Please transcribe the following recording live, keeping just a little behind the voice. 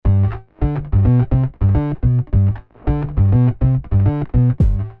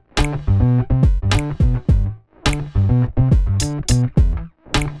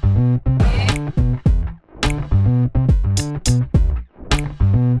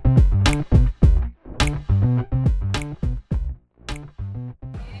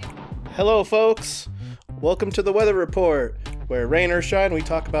Hello, folks. Welcome to the Weather Report, where rain or shine, we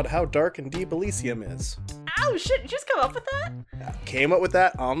talk about how dark and deep Elysium is. Oh shit, you just come up with that? I came up with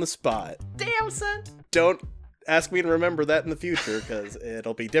that on the spot. Damn, son. Don't ask me to remember that in the future, because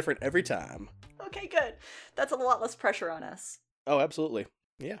it'll be different every time. Okay, good. That's a lot less pressure on us. Oh, absolutely.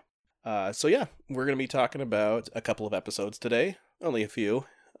 Yeah. We're going to be talking about a couple of episodes today. Only a few.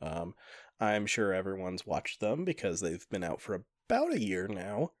 I'm sure everyone's watched them because they've been out for about a year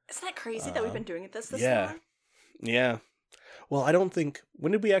now. Isn't that crazy that we've been doing it this yeah. long? Yeah. Well, I don't think...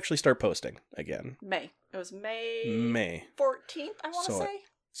 When did we actually start posting again? May. It was May 14th, I want to say.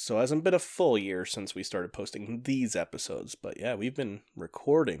 So it hasn't been a full year since we started posting these episodes. But yeah, we've been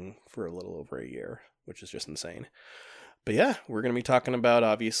recording for a little over a year, which is just insane. But yeah, we're going to be talking about,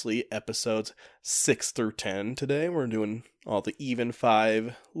 obviously, episodes 6 through 10 today. We're doing all the even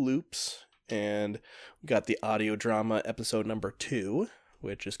 5 loops. And we got the audio drama episode number 2,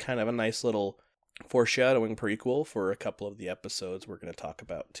 which is kind of a nice little foreshadowing prequel for a couple of the episodes we're going to talk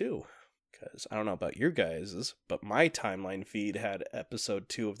about too. Because I don't know about your guys's, but my timeline feed had episode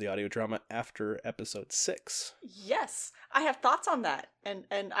 2 of the audio drama after episode 6. Yes, I have thoughts on that, and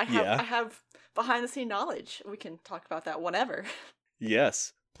I have behind the scene knowledge. We can talk about that whenever.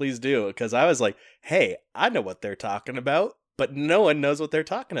 Yes, please do, because I was like, hey, I know what they're talking about, but no one knows what they're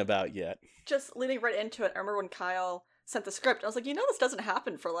talking about yet. Just leading right into it, I remember when Kyle sent the script, I was like, this doesn't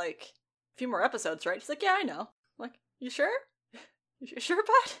happen for like a few more episodes, right? She's like, yeah, I know. I'm like, you sure? You sure,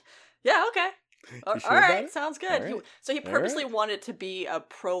 bud? Yeah, okay. All right, sounds good. Right. He purposely wanted it to be a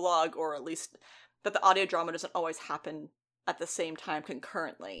prologue, or at least that the audio drama doesn't always happen at the same time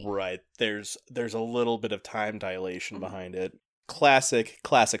concurrently. Right. There's a little bit of time dilation behind it. Classic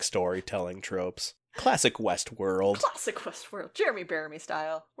storytelling tropes. Classic Westworld. Jeremy Bearimy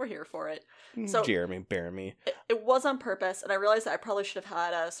style. We're here for it. So Jeremy Bearimy. It was on purpose, and I realized that I probably should have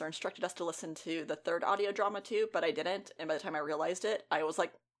had us or instructed us to listen to the third audio drama too, but I didn't. And by the time I realized it, I was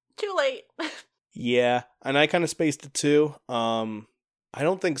like, too late. Yeah, and I kind of spaced it too. I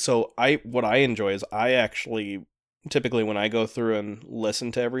don't think so. What I enjoy is I actually typically when I go through and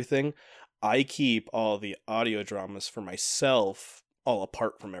listen to everything, I keep all the audio dramas for myself all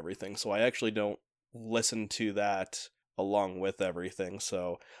apart from everything. So I actually don't listen to that along with everything.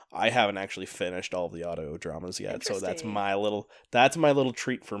 So I haven't actually finished all of the audio dramas yet. So that's my little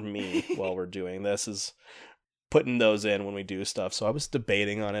treat for me while we're doing this is putting those in when we do stuff. So I was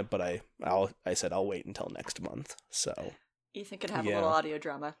debating on it, but I said I'll wait until next month. So Ethan can have a little audio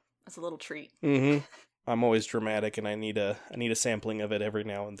drama as a little treat. Mm-hmm. I'm always dramatic, and I need a sampling of it every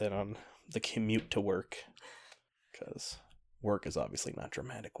now and then on the commute to work, because work is obviously not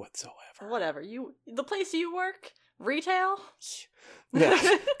dramatic whatsoever. Whatever. The place you work, retail,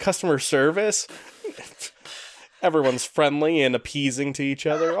 customer service. Everyone's friendly and appeasing to each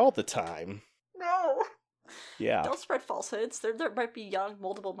other all the time. No. Yeah. Don't spread falsehoods. There might be young,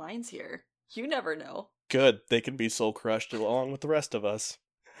 moldable minds here. You never know. Good. They can be soul crushed along with the rest of us.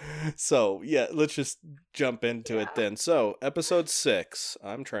 So, yeah, let's just jump into it then. So, episode 6.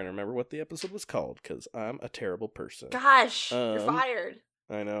 I'm trying to remember what the episode was called, because I'm a terrible person. Gosh, you're fired.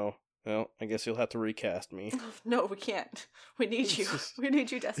 I know. Well, I guess you'll have to recast me. No, we can't. We need you. We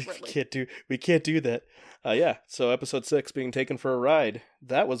need you desperately. We can't do that. So episode 6, being taken for a ride.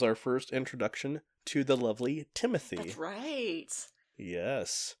 That was our first introduction to the lovely Timothy. That's right.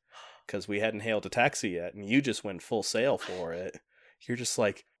 Yes. Because we hadn't hailed a taxi yet, and you just went full sail for it. You're just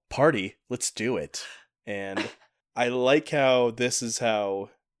like, party, let's do it. And I like how this is how,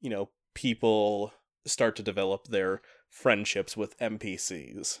 people start to develop their friendships with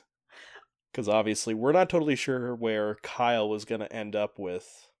NPCs. Because obviously we're not totally sure where Kyle was going to end up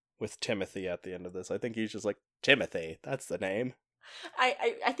with Timothy at the end of this. I think he's just like, Timothy, that's the name.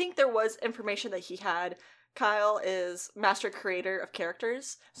 I think there was information that he had. Kyle is master creator of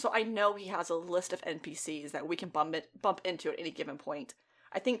characters, so I know he has a list of NPCs that we can bump into at any given point.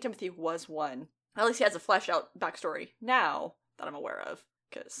 I think Timothy was one. At least he has a fleshed out backstory now that I'm aware of,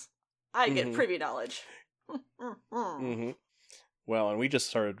 because I get privy knowledge. Mm-hmm. Well, and we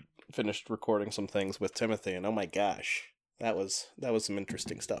just finished recording some things with Timothy, and oh my gosh, that was some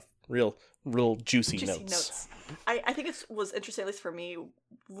interesting stuff. Real juicy notes. I think it was interesting, at least for me,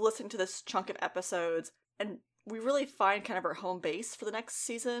 listening to this chunk of episodes, and we really find kind of our home base for the next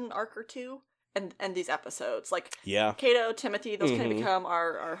season arc or two, and these episodes. Like, Kato, Timothy, those kind of become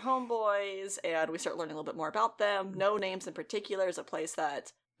our homeboys, and we start learning a little bit more about them. No Names in particular is a place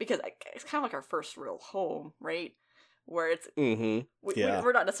that, because it's kind of like our first real home, right? Where it's,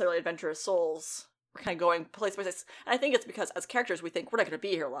 we're not necessarily adventurous souls. We're kind of going place by place. And I think it's because as characters we think we're not going to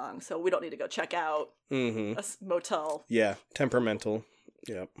be here long, so we don't need to go check out a motel. Yeah, temperamental.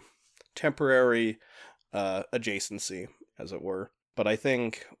 Yep. temporary adjacency, as it were. But I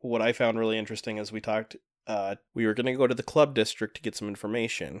think what I found really interesting is we talked, we were going to go to the club district to get some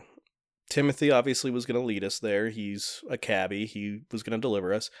information. Timothy obviously was going to lead us there. He's a cabbie. He was going to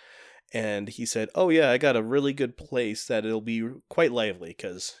deliver us. And he said, oh yeah, I got a really good place that it'll be quite lively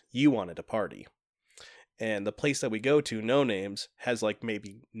because you wanted to party. And the place that we go to, No Names, has like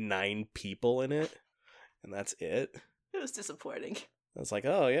maybe 9 people in it. And that's it. It was disappointing. I was like,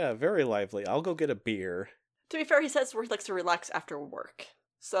 oh yeah, very lively. I'll go get a beer. To be fair, he says he likes to relax after work.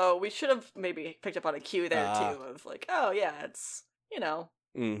 So we should have maybe picked up on a cue there too of like, oh yeah, it's,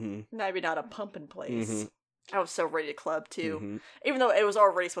 maybe not a pumping place. Mm-hmm. I was so ready to club too. Mm-hmm. Even though it was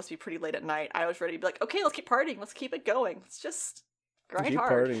already supposed to be pretty late at night, I was ready to be like, okay, let's keep partying. Let's keep it going. Let's just grind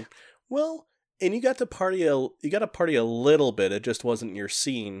hard. Partying. Well, and you got to party a little bit. It just wasn't your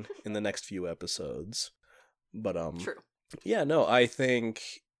scene in the next few episodes. But true. Yeah, no, I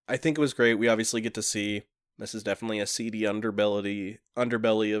think it was great. We obviously get to see this is definitely a seedy underbelly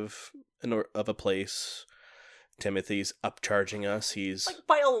of a place. Timothy's upcharging us. He's like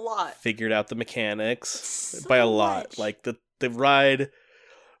by a lot. Figured out the mechanics so by a lot. Much. Like the ride.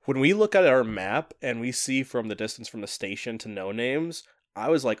 When we look at our map and we see from the distance from the station to No Names, I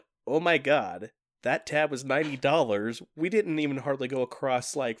was like, "Oh my god, that tab was $90. We didn't even hardly go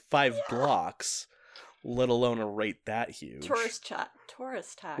across like 5 blocks, let alone a rate that huge." Tourist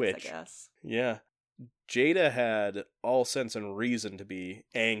tax, I guess. Yeah. Jada had all sense and reason to be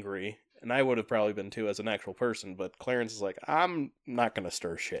angry. And I would have probably been too as an actual person, but Clarence is like, I'm not going to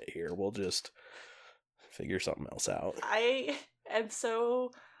stir shit here. We'll just figure something else out. I am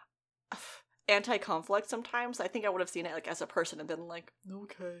so anti-conflict sometimes. I think I would have seen it like as a person and been like,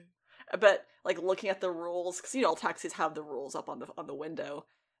 okay. But like looking at the rules, because all taxis have the rules up on the window,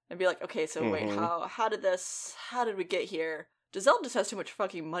 and be like, okay, so wait, how did we get here? Giselle just has too much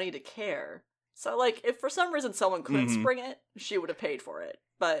fucking money to care. So like, if for some reason someone couldn't spring it, she would have paid for it.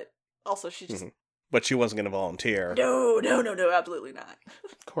 But also, she just... But she wasn't going to volunteer. No, absolutely not.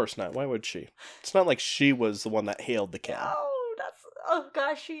 Of course not. Why would she? It's not like she was the one that hailed the cab. Oh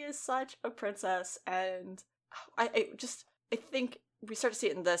gosh, she is such a princess. And I think we start to see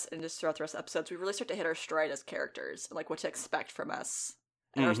it in this and just throughout the rest of the episodes, we really start to hit our stride as characters and like what to expect from us.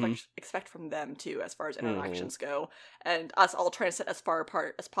 And expect from them too, as far as interactions go. And us all trying to sit as far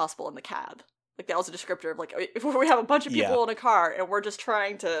apart as possible in the cab. Like, that was a descriptor of, like, if we have a bunch of people in a car and we're just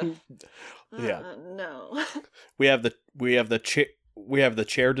trying to... No. We have the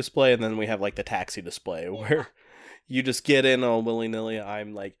chair display, and then we have, like, the taxi display, where you just get in all willy-nilly.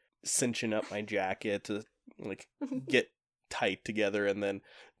 I'm, like, cinching up my jacket to, like, get tight together, and then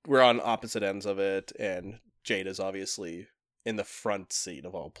we're on opposite ends of it, and Jada's obviously in the front seat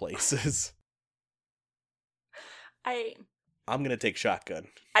of all places. I'm gonna take shotgun.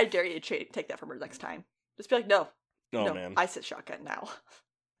 I dare you to take that from her next time. Just be like, no, man. I sit shotgun now.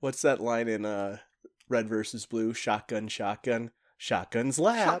 What's that line in Red vs. Blue? Shotgun, shotgun's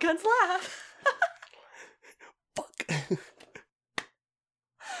lap. Shotgun's lap. Fuck.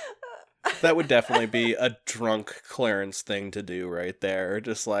 That would definitely be a drunk Clarence thing to do right there.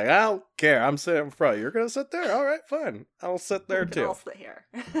 Just like, I don't care. I'm sitting in front. You're gonna sit there? All right, fine. I'll sit there too. I'll sit here.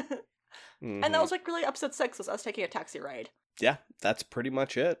 And that was like really episode 6 was us taking a taxi ride. Yeah, that's pretty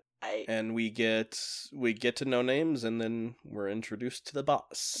much it. And we get to No Names, and then we're introduced to the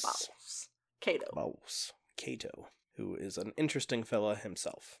boss. The boss. Cato. Boss. Cato, who is an interesting fella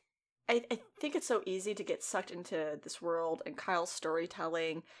himself. I think it's so easy to get sucked into this world and Kyle's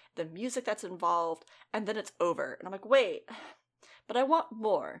storytelling, the music that's involved, and then it's over. And I'm like, wait, but I want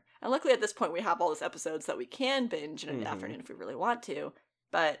more. And luckily at this point we have all these episodes that we can binge in an afternoon if we really want to.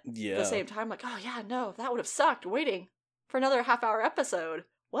 But at the same time, like, oh yeah, no, that would have sucked waiting for another half-hour episode.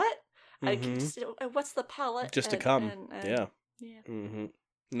 What? I can just, what's the palette? Just to come. Yeah.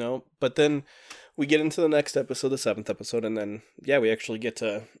 No, but then we get into the next episode, the 7th episode, and then, we actually get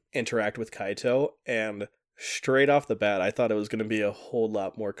to interact with Kaito, and straight off the bat, I thought it was going to be a whole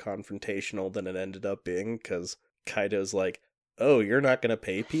lot more confrontational than it ended up being, because Kaito's like, oh, you're not going to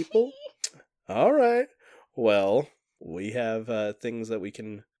pay people? All right. Well, we have things that we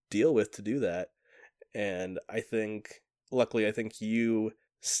can deal with to do that. And luckily, I think you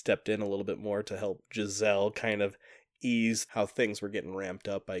stepped in a little bit more to help Giselle kind of ease how things were getting ramped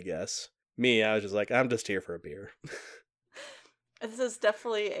up, I guess. Me, I was just like, I'm just here for a beer. This is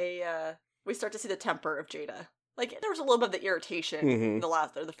definitely we start to see the temper of Jada. Like, there was a little bit of the irritation in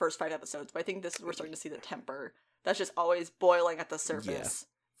the first 5 episodes, but I think we're starting to see the temper that's just always boiling at the surface.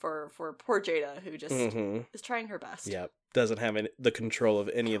 For poor Jada, who just is trying her best. Yeah, doesn't have the control of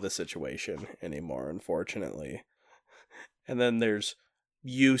any of the situation anymore, unfortunately. And then there's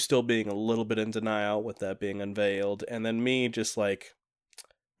you still being a little bit in denial with that being unveiled, and then me just like,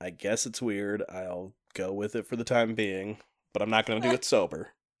 I guess it's weird, I'll go with it for the time being, but I'm not going to do it sober.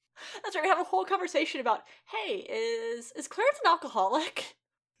 That's right, we have a whole conversation about, hey, is Clarence an alcoholic?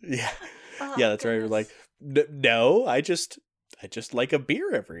 Yeah. Yeah, that's right. We're like, no, I just like a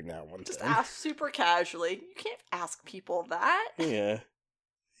beer every now and then. Just ask super casually. You can't ask people that. Yeah.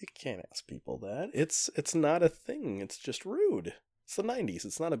 You can't ask people that. It's not a thing. It's just rude. It's the 90s.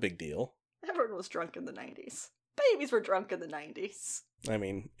 It's not a big deal. Everyone was drunk in the 90s. Babies were drunk in the 90s. I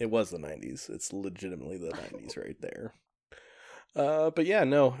mean, it was the 90s. It's legitimately the 90s right there. But yeah,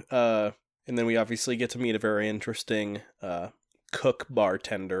 no. And then we obviously get to meet a very interesting cook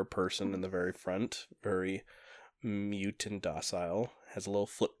bartender person in the very front. Very mute and docile. Has a little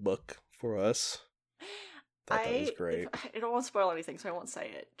flip book for us. Thought that was great. I don't want to spoil anything, so I won't say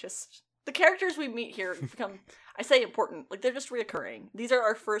it. Just the characters we meet here become, I say important, like they're just reoccurring. These are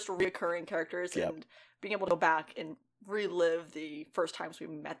our first reoccurring characters, and being able to go back and relive the first times we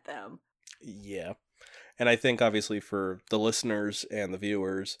met them. Yeah. And I think obviously for the listeners and the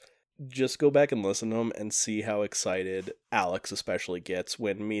viewers, just go back and listen to them and see how excited Alex especially gets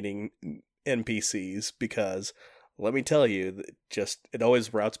when meeting NPCs, because let me tell you, it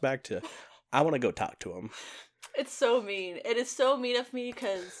always routes back to, I want to go talk to him. It's so mean. It is so mean of me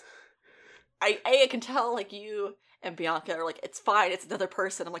because I can tell like you and Bianca are like, it's fine, it's another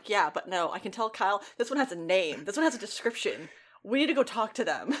person. I'm like, yeah, but no, I can tell Kyle, this one has a name. This one has a description. We need to go talk to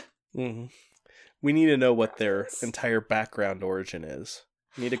them. Mm-hmm. We need to know what their entire background origin is.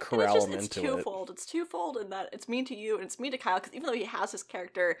 We need to corral them into it. It's twofold in that it's mean to you and it's mean to Kyle, because even though he has his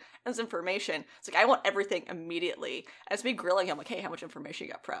character and his information, it's like, I want everything immediately. And it's me grilling him like, hey, how much information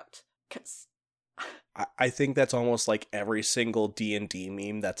you got prepped? Because I think that's almost like every single D&D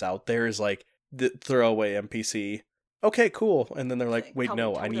meme that's out there is like, the throwaway NPC, okay, cool. And then they're like, wait,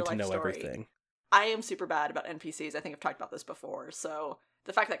 no, I need to know everything. I am super bad about NPCs. I think I've talked about this before. So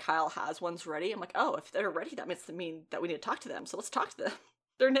the fact that Kyle has ones ready, I'm like, oh, if they're ready, that mean that we need to talk to them. So let's talk to them.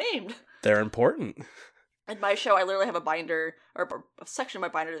 They're named. They're important. In my show, I literally have a binder, or a section of my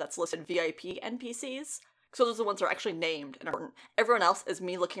binder that's listed VIP NPCs. So those are the ones that are actually named and important. Everyone else is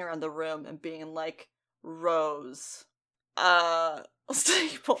me looking around the room and being like, Rose,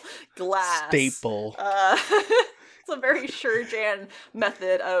 staple, glass. Staple. It's a very Sure-Jan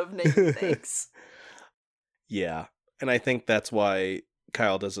method of naming things. Yeah. And I think that's why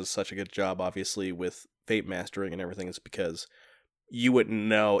Kyle does such a good job, obviously, with fate mastering and everything, is because you wouldn't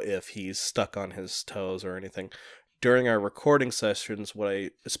know if he's stuck on his toes or anything. During our recording sessions, what I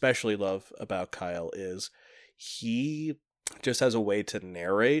especially love about Kyle is he just has a way to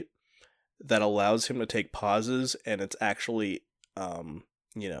narrate that allows him to take pauses, and it's actually,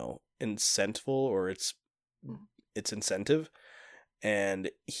 incentful, or it's incentive, and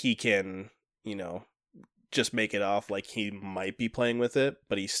he can, just make it off like he might be playing with it,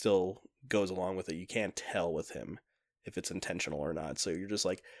 but he still goes along with it. You can't tell with him if it's intentional or not. So you're just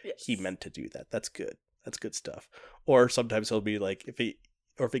like, yes, he meant to do that. That's good. That's good stuff. Or sometimes he'll be like, if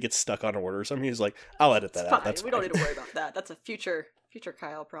he gets stuck on an order or something, he's like, I'll edit that out. That's fine. We don't need to worry about that. That's a future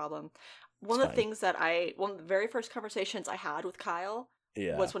Kyle problem. One of the very first conversations I had with Kyle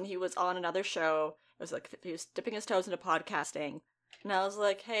was when he was on another show. It was like he was dipping his toes into podcasting. And I was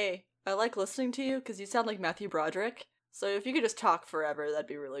like, hey, I like listening to you because you sound like Matthew Broderick. So if you could just talk forever, that'd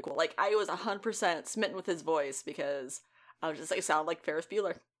be really cool. Like, I was 100% smitten with his voice because I was just like, sound like Ferris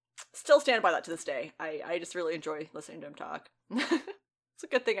Bueller. Still stand by that to this day. I just really enjoy listening to him talk. It's a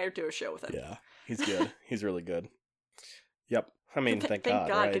good thing I do a show with him. Yeah, he's good. He's really good. Yep. I mean, thank God. Thank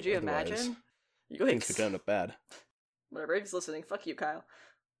God. Right? Could you imagine? Things could end up bad. Whatever, he's listening. Fuck you, Kyle.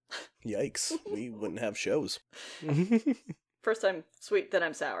 Yikes. We wouldn't have shows. First I'm sweet, then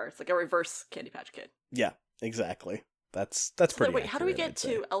I'm sour. It's like a reverse Candy Patch Kid. Yeah, exactly. That's pretty accurate. Wait, how do we get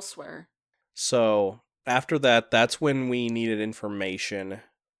to elsewhere? So, after that, that's when we needed information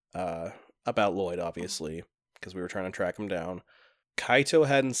about Lloyd, obviously, because we were trying to track him down. Kaito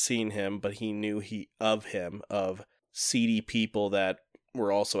hadn't seen him, but he knew of seedy people that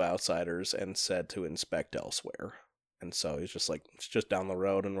were also outsiders and said to inspect elsewhere. And so he's just like, it's just down the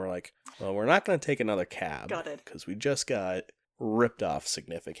road, and we're like, well, we're not going to take another cab. Got it. Because we just got ripped off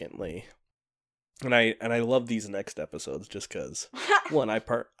significantly. And I love these next episodes just because, one, I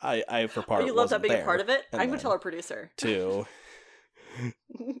for part you love that being a part of it? I'm going to tell our producer. Two.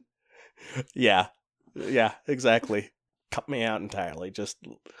 Yeah, exactly. Cut me out entirely. Just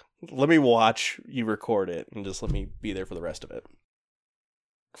let me watch you record it and just let me be there for the rest of it.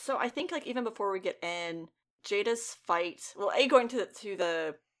 So I think, like, even before we get in, Jada's fight, well, going to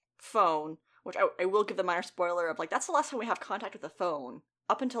the phone, which I will give the minor spoiler of, like, that's the last time we have contact with the phone.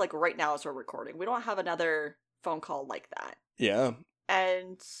 up until like right now as we're recording, we don't have another phone call like that. Yeah.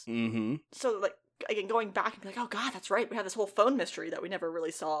 And so like, again, going back and be like, oh god, that's right, we have this whole phone mystery that we never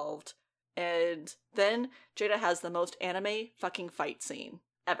really solved. And then Jada has the most anime fucking fight scene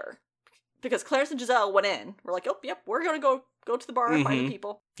ever. Because Clarence and Giselle went in. We're like, oh, yep, we're gonna go to the bar and find the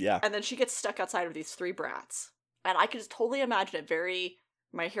people. Yeah. And then she gets stuck outside of these 3 brats. And I could just totally imagine it very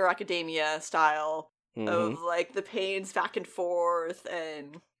My Hero Academia style of, like, the pains back and forth,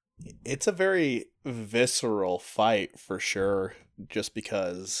 and... It's a very visceral fight, for sure, just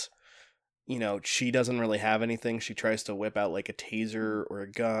because, you know, she doesn't really have anything. She tries to whip out, like, a taser or a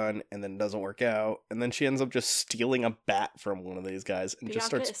gun, and then it doesn't work out. And then she ends up just stealing a bat from one of these guys and just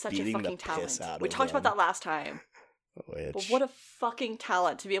starts beating the piss out of them. We talked about that last time. But what a fucking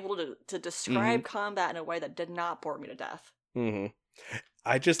talent to be able to describe combat in a way that did not bore me to death.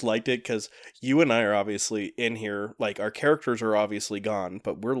 I just liked it because you and I are obviously in here, like, our characters are obviously gone,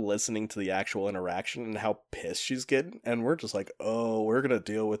 but we're listening to the actual interaction and how pissed she's getting, and we're just like, oh, we're gonna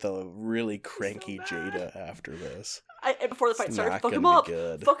deal with a really cranky Jada after this. Before the fight started, fuck him up!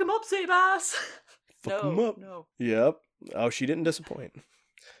 Fuck him up, Seabass! Fuck him up! No. Yep. Oh, she didn't disappoint.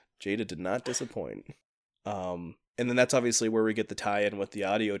 Jada did not disappoint. And then that's obviously where we get the tie-in with the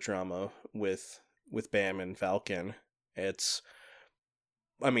audio drama with Bam and Falcon. It's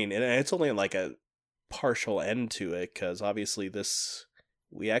only like a partial end to it, because obviously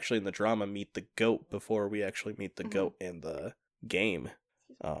we actually in the drama meet the goat before we actually meet the goat in the game.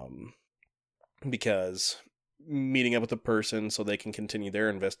 Because meeting up with a person so they can continue their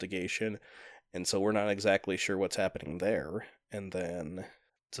investigation, and so we're not exactly sure what's happening there. And then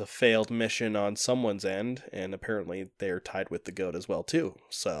it's a failed mission on someone's end, and apparently they're tied with the goat as well too.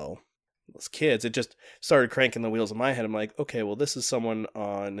 So those kids, it just started cranking the wheels in my head. I'm like, okay, well, this is someone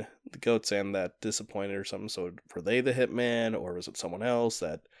on the goat's end that disappointed or something. So were they the hitman, or was it someone else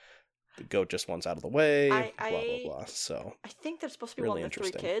that the goat just wants out of the way? Blah, blah, blah. So I think there's supposed to be really one of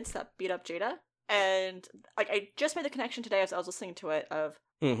the 3 kids that beat up Jada. And like, I just made the connection today as I was listening to it of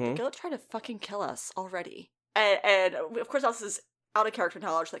the goat tried to fucking kill us already. And of course, this is out of character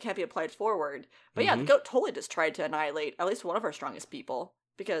knowledge that can't be applied forward. But yeah, the goat totally just tried to annihilate at least one of our strongest people.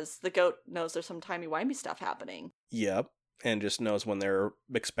 Because the goat knows there's some timey-wimey stuff happening. Yep. And just knows when they're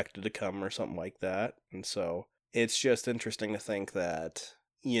expected to come or something like that. And so it's just interesting to think that,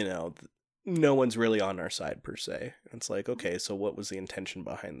 you know, no one's really on our side per se. It's like, okay, so what was the intention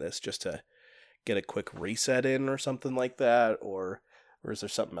behind this? Just to get a quick reset in or something like that? Or is there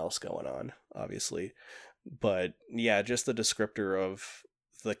something else going on, obviously? But yeah, just the descriptor of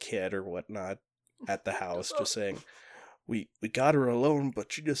the kid or whatnot at the house just saying, we got her alone,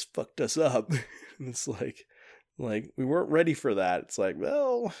 but she just fucked us up. And it's like we weren't ready for that. It's like,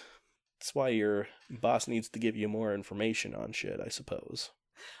 well, that's why your boss needs to give you more information on shit, I suppose.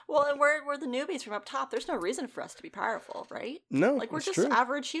 Well, and we're the newbies from up top. There's no reason for us to be powerful, right? No, like we're just true.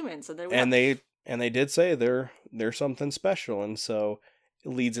 Average humans, and they did say they're something special, and so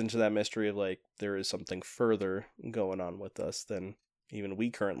it leads into that mystery of like there is something further going on with us than even we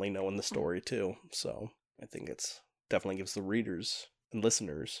currently know in the story too. So I think it's definitely gives the readers and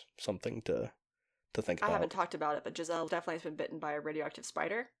listeners something to think about. I haven't talked about it, but Giselle definitely has been bitten by a radioactive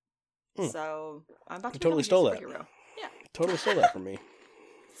spider. So I'm about to totally stole that. Yeah, totally stole that from me.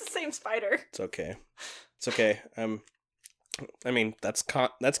 It's the same spider. It's okay. It's okay. I mean, that's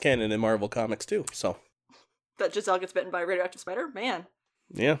canon in Marvel Comics too. So that Giselle gets bitten by a radioactive spider, man.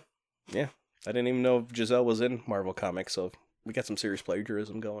 Yeah. I didn't even know Giselle was in Marvel Comics, so we got some serious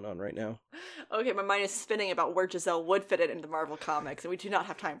plagiarism going on right now. Okay, my mind is spinning about where Giselle would fit it into the Marvel Comics, and we do not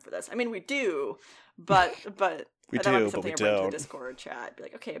have time for this. I mean, we do, but we that do, might be but we something I bring don't. to the Discord chat. Be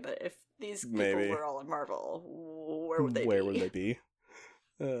like, okay, but if these people were all in Marvel, where would they be? Where would they be?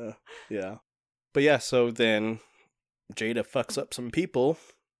 Yeah. But yeah, so then Jada fucks up some people,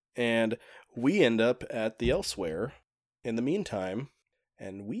 and we end up at the Elsewhere in the meantime,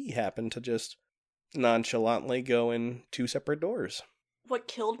 and we happen to just nonchalantly go in 2 separate doors. What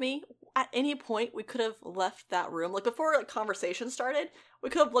killed me, at any point we could have left that room. Like, before a conversation started, we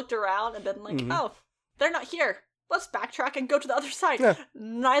could have looked around and been like, oh, they're not here. Let's backtrack and go to the other side. Yeah.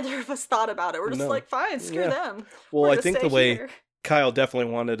 Neither of us thought about it. We're just like, fine, screw them. Well, I think the way Kyle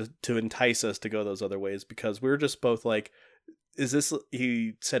definitely wanted to entice us to go those other ways, because we were just both like, is this,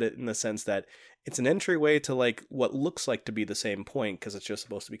 he said it in the sense that it's an entryway to like what looks like to be the same point, because it's just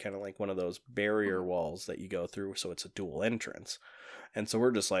supposed to be kind of like one of those barrier walls that you go through, so it's a dual entrance. And so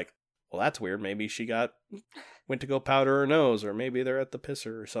we're just like, well, that's weird. Maybe she went to go powder her nose, or maybe they're at the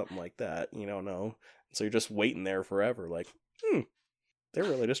pisser or something like that. You don't know. So you're just waiting there forever, like, they're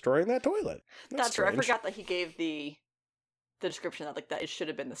really destroying that toilet. That's true. I forgot that he gave the the description that like that it should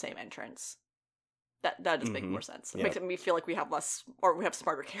have been the same entrance. That does make more sense. It Yep. makes me feel like we have less, or we have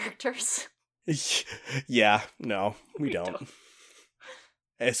smarter characters. Yeah, no, we don't.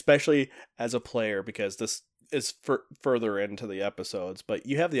 Especially as a player, because this is further into the episodes, but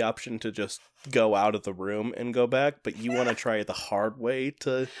you have the option to just go out of the room and go back, but you want to try the hard way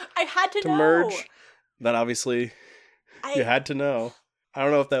to I had to know. merge. That obviously you had to know. I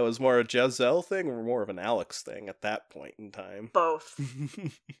don't know if that was more a Giselle thing or more of an Alex thing at that point in time. Both.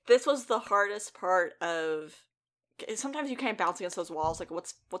 This was the hardest part of... Sometimes you can't bounce against those walls. Like,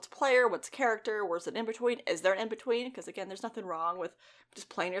 what's player? What's character? Where's an in-between? Is there an in-between? Because, again, there's nothing wrong with just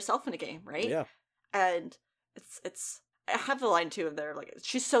playing yourself in a game, right? Yeah. And it's... I have the line, too, of there, like,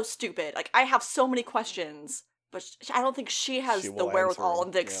 she's so stupid. Like, I have so many questions... But I don't think she has the wherewithal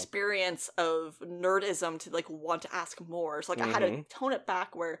and the experience of nerdism to, like, want to ask more. So, like, I had to tone it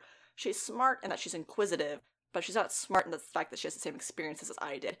back where she's smart and that she's inquisitive, but she's not smart in the fact that she has the same experiences as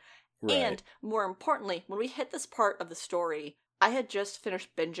I did. Right. And, more importantly, when we hit this part of the story, I had just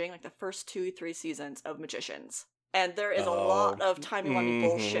finished binging, like, the first 2-3 seasons of Magicians. And there is a lot of timey-wimey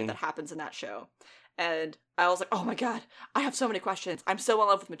bullshit that happens in that show. And I was like, oh my god, I have so many questions. I'm so in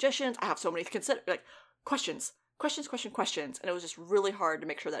love with Magicians. I have so many to consider. Like, questions. And it was just really hard to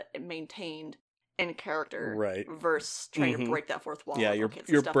make sure that it maintained in character, right? Versus trying to break that fourth wall. Yeah,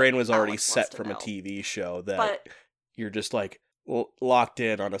 your brain was already set from a TV show that you're just like locked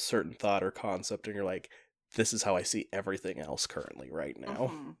in on a certain thought or concept, and you're like, this is how I see everything else currently right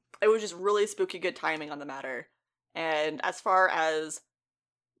now. It was just really spooky good timing on the matter. And as far as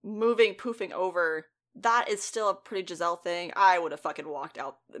poofing over, that is still a pretty Giselle thing. I would have fucking walked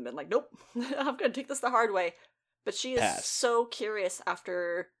out and been like, nope, I'm gonna take this the hard way. But she is so curious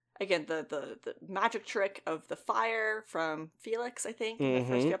after, again, the magic trick of the fire from Felix, I think, in the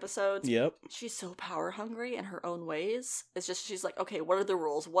first few episodes. Yep. She's so power hungry in her own ways. It's just, she's like, okay, what are the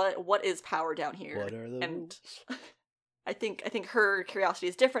rules? What is power down here? What are the rules? I think her curiosity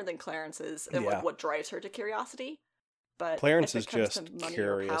is different than Clarence's and what drives her to curiosity. But Clarence is just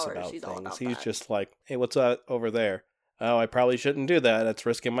curious about things. He's just like, hey, what's that over there? Oh, I probably shouldn't do that. That's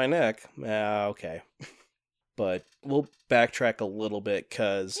risking my neck. Okay. But we'll backtrack a little bit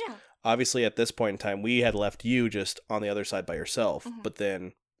because obviously at this point in time, we had left you just on the other side by yourself. But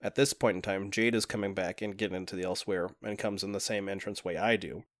then at this point in time, Jade is coming back and getting into the Elsewhere and comes in the same entranceway I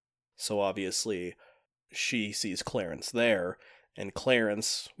do. So obviously she sees Clarence there. And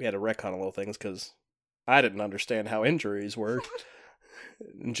Clarence, we had to retcon a little things because I didn't understand how injuries worked.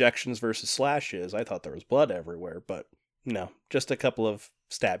 Injections versus slashes. I thought there was blood everywhere, but no, just a couple of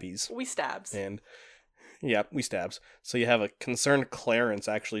stabbies. We stabs. And yeah, we stabs. So you have a concerned Clarence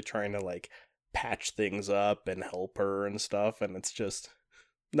actually trying to like patch things up and help her and stuff, and it's just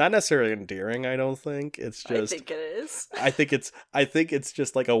not necessarily endearing, I don't think. It's just I think it is. I think it's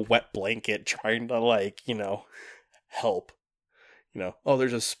just like a wet blanket trying to like, help. Oh,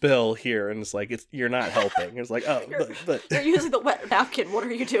 there's a spill here, and it's like you're not helping. It's like, oh, but you're using the wet napkin. What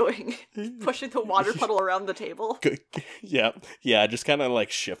are you doing? Pushing the water puddle around the table. Yeah, just kind of like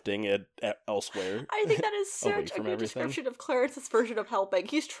shifting it elsewhere. I think that is such a good description of Clarence's version of helping.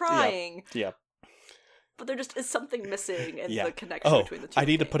 He's trying. Yeah. But there just is something missing in the connection between the two. I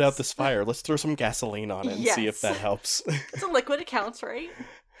need to put out this fire. Let's throw some gasoline on it and see if that helps. It's a liquid, it counts, right?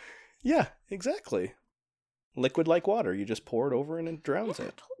 Yeah, exactly. Liquid like water. You just pour it over and it drowns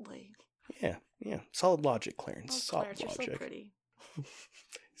it. Totally. Yeah. Solid logic, Clarence. Solid Clarence, logic. you're so pretty.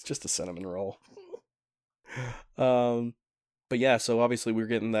 It's just a cinnamon roll. But yeah, so obviously we're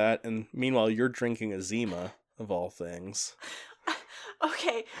getting that, and meanwhile you're drinking a Zima, of all things.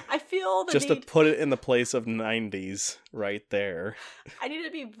 Okay, I feel the just to put it in the place of 90s right there. I need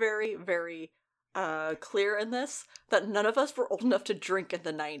to be very, very clear in this, that none of us were old enough to drink in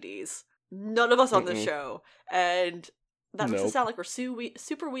the 90s. None of us on the show. And that makes it sound like we're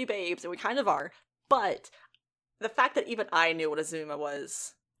super wee babes, and we kind of are. But the fact that even I knew what a Zima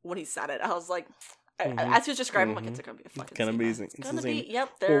was when he said it, I was like, as he was describing, like, it's going to be a fucking Zima. It's going to be, yep,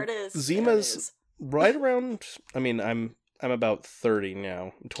 there it is. Zima's right around, I mean, I'm about 30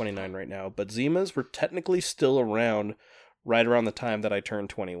 now. I'm 29 right now. But Zimas were technically still around right around the time that I turned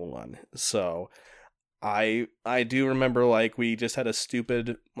 21. So I do remember, like, we just had a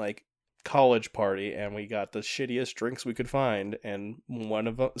stupid, like, college party, and we got the shittiest drinks we could find, and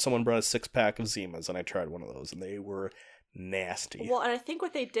someone brought a 6-pack of Zimas, and I tried one of those, and they were nasty. Well, and I think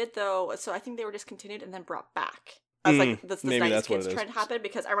what they did, though, so I think they were discontinued and then brought back. I was like, this 90s kids trend happened,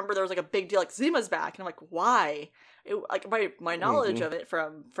 because I remember there was like a big deal, like, Zima's back, and I'm like, why? Like, my knowledge of it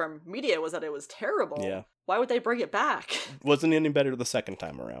from media was that it was terrible. Yeah. Why would they bring it back? Wasn't any better the second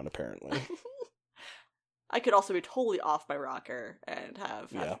time around, apparently. I could also be totally off my rocker and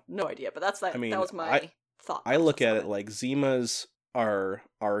have no idea. But that was my thought. I look at it like Zimas are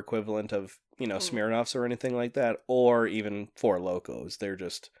our equivalent of, Smirnoffs or anything like that, or even Four Locos. They're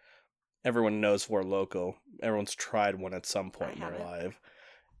just, everyone knows Four Loko. Everyone's tried one at some point in their life.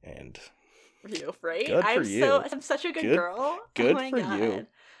 And you, right? Good for you. I'm such a good girl. Good oh for God. you.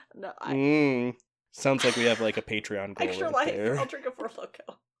 No, sounds like we have like a Patreon goal extra right life. there. I'll drink a Four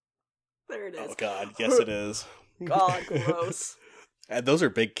Loko. There it is. Oh God, yes it is. God, gross. And those are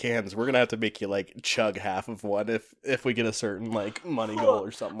big cans. We're gonna have to make you like chug half of one if we get a certain like money goal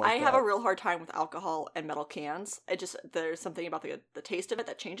or something like that. I have a real hard time with alcohol and metal cans. There's something about the taste of it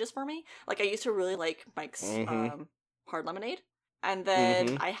that changes for me. Like I used to really like Mike's hard lemonade, and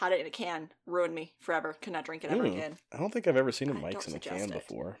then I had it in a can, ruined me forever. Could not drink it ever again. I don't think I've ever seen a Mike's in a can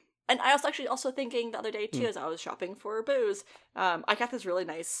before. And I was actually also thinking the other day too, as I was shopping for booze, I got this really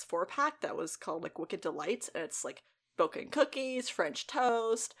nice 4-pack that was called like Wicked Delights, and it's like Broken cookies, French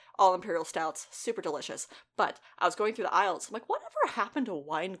toast, all imperial stouts, super delicious. But I was going through the aisles, I'm like, whatever happened to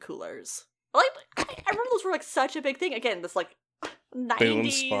wine coolers? Like, I remember those were like such a big thing. Again, this like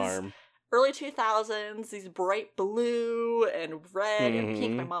 90s, early 2000s, these bright blue and red and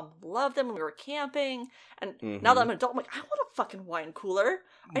pink. My mom loved them when we were camping. And now that I'm an adult, I'm like, I want a fucking wine cooler.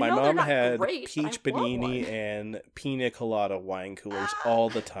 My mom had peach panini and pina colada wine coolers all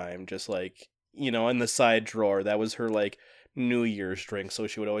the time, just like, in the side drawer. That was her like New Year's drink, so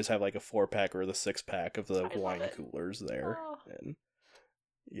she would always have like a 4-pack or the 6-pack of the wine coolers there. And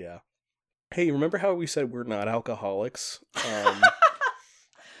yeah. Hey, remember how we said we're not alcoholics?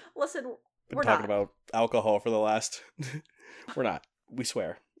 Listen, we're talking about alcohol for the last we're not. We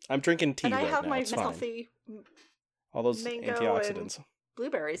swear. I'm drinking tea and right now. I have my it's fine. healthy all those antioxidants.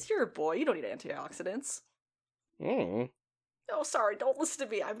 Blueberries. You're a boy. You don't need antioxidants. Oh, sorry. Don't listen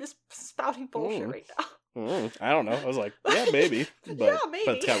to me. I'm just spouting bullshit right now. I don't know. I was like, yeah, maybe. But, yeah, maybe.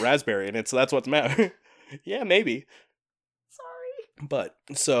 But it's got raspberry in it, so that's what's matter. Yeah, maybe. Sorry. But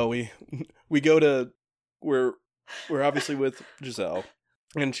so we go to we're obviously with Giselle,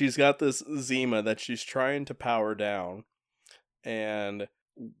 and she's got this Zima that she's trying to power down, and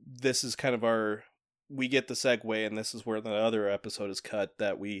this is kind of we get the segue, and this is where the other episode is cut,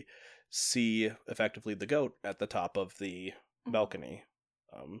 that we see effectively the goat at the top of the balcony,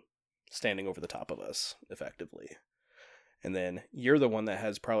 standing over the top of us, effectively. And then you're the one that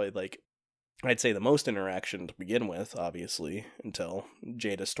has probably, like, I'd say the most interaction to begin with, obviously, until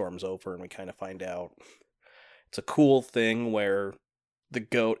Jada storms over and we kind of find out. It's a cool thing where the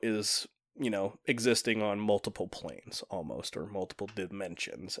goat is, existing on multiple planes, almost, or multiple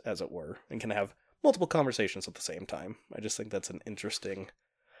dimensions, as it were, and can have multiple conversations at the same time. I just think that's an interesting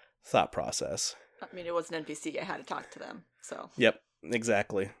thought process. I mean, it was an NPC. I had to talk to them, so. Yep,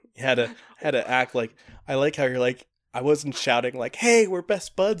 exactly. You had to act like. I like how you're like, I wasn't shouting like, "Hey, we're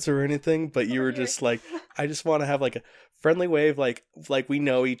best buds" or anything, but you were just like, I just want to have like a friendly wave, like we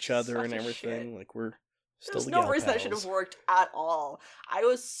know each other and everything. Shit. Like we're still together. There's no reason that should have worked at all. I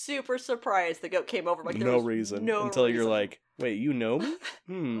was super surprised the goat came over. Like no reason until you're like, wait, you know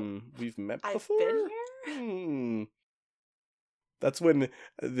me? We've met before. I've been here. That's when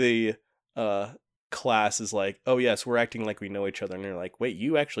the class is like, oh yes, we're acting like we know each other, and you're like, wait,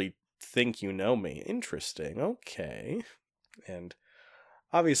 you actually think you know me? Interesting. Okay. And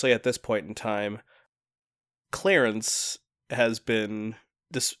obviously at this point in time, Clarence has been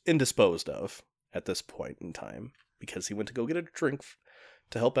indisposed of at this point in time, because he went to go get a drink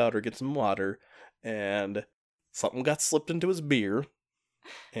to help out or get some water, and something got slipped into his beer,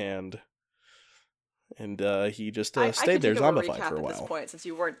 and he just stayed there zombified for a while. At this point, since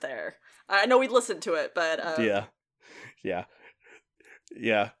you weren't there, I know we listened to it, but yeah.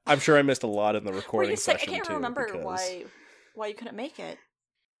 I'm sure I missed a lot in the recording session too. I can't remember why you couldn't make it.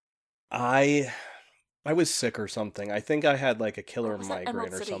 I was sick or something. I think I had like a killer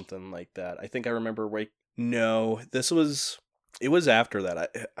migraine or something like that. I think I remember No, it was after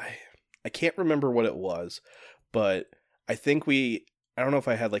that. I can't remember what it was, but I think I don't know if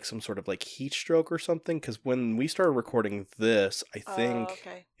I had like some sort of like heat stroke or something, because when we started recording this, I think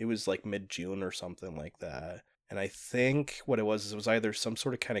it was like mid-June or something like that. And I think what it was either some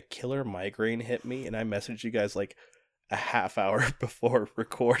sort of kind of killer migraine hit me, and I messaged you guys like a half hour before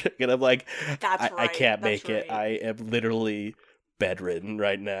recording, and I'm like, I can't make it. I am literally bedridden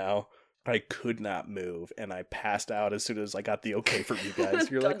right now. I could not move, and I passed out as soon as I got the okay from you guys.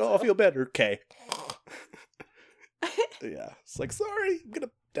 You're like, oh, I feel better. Okay. Yeah. It's like, sorry, I'm going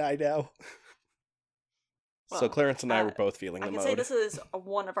to die now. Well, so Clarence and I were both feeling the mode. I can say this is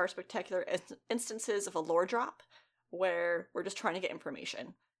one of our spectacular instances of a lore drop, where we're just trying to get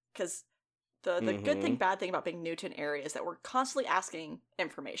information. Because The good thing, bad thing about being new to an area is that we're constantly asking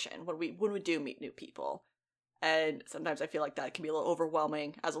information when we do meet new people. And sometimes I feel like that can be a little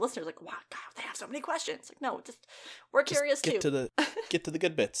overwhelming as a listener. Like, wow, God, they have so many questions. Like, no, we're curious too. Get to the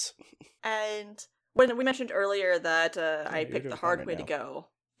good bits. And when we mentioned earlier that I picked the hard way to go,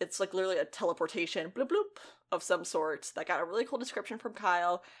 it's like literally a teleportation bloop bloop of some sort that got a really cool description from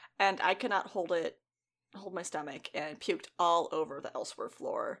Kyle, and I cannot hold my stomach, and puked all over the Elsewhere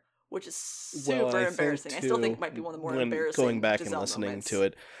floor, which is super embarrassing. I still think it might be one of the more embarrassing going back Giselle and listening moments. to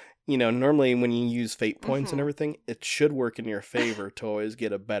it. Normally when you use fate points and everything, it should work in your favor to always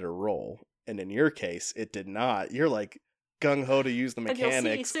get a better roll. And in your case, it did not. You're like gung-ho to use the mechanics, and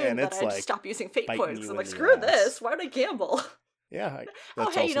you'll see soon and that it's I like just stop using fate points. I'm like, screw ass. This. Why would I gamble? Yeah.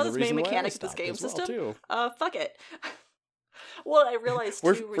 That's hey, this main mechanic of this game system? Too. Fuck it. Well, I realized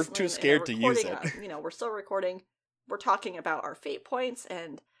too we're too scared to use it. We're still recording. We're talking about our fate points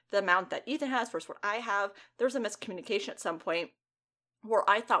and the amount that Ethan has versus what I have. There's a miscommunication at some point where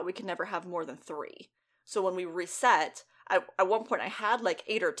I thought we could never have more than 3. So when we reset, at one point I had like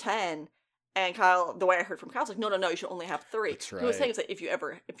 8 or 10, and Kyle, the way I heard from Kyle, was like, no, you should only have 3. That's right. He was saying that if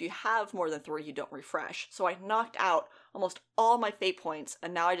you have more than 3, you don't refresh. So I knocked out almost all my fate points,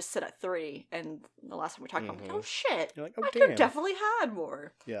 and now I just sit at 3. And the last time we talked about, I'm like, oh shit, you're like, I could have definitely had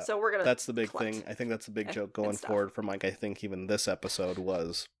more. Yeah. So we're gonna. That's the big thing. I think that's the big joke going forward from like I think even this episode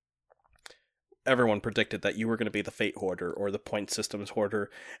was. Everyone predicted that you were going to be the fate hoarder or the point systems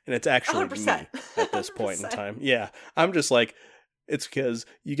hoarder, and it's actually 100%. me at this point in time. Yeah, I'm just like, it's because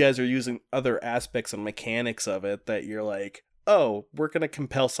you guys are using other aspects and mechanics of it that you're like, oh, we're going to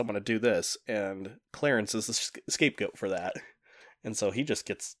compel someone to do this, and Clarence is the scapegoat for that, and so he just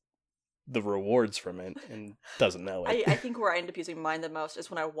gets the rewards from it and doesn't know it. I think where I end up using mine the most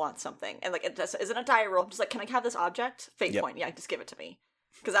is when I want something, and like it isn't a die roll. I'm just like, can I have this object? Fate point, yeah, just give it to me.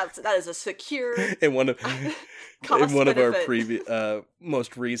 Because that is a secure in one of our previous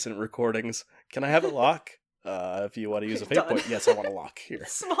most recent recordings. Can I have a lock? If you want to use a fate point, yes, I want a lock here.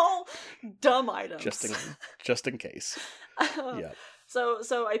 Small dumb items, just in case. Yeah.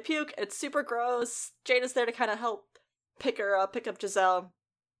 So I puke. It's super gross. Jada's there to kind of help pick up Giselle,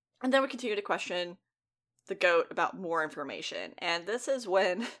 and then we continue to question the goat about more information. And this is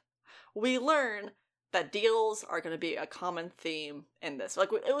when we learn that deals are going to be a common theme in this.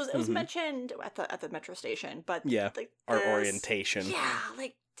 Like it was mentioned at the metro station, but yeah, our orientation. Yeah,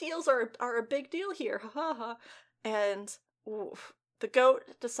 like deals are a big deal here. And the goat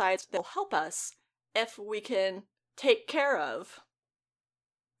decides they'll help us if we can take care of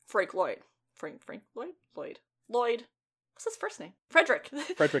Frank Lloyd. Frank Lloyd. What's his first name? Frederick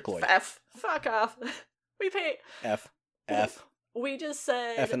Lloyd. F. Fuck off. We pay F. We just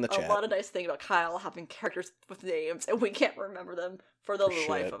said a lot of nice things about Kyle having characters with names, and we can't remember them for the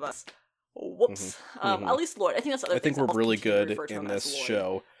life of us. Whoops. At least Lloyd. I think that's the other thing. I think we're really good in this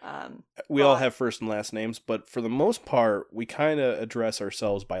show. We all have first and last names, but for the most part, we kind of address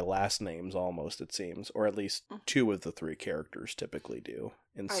ourselves by last names almost, it seems. Or at least 2 of the 3 characters typically do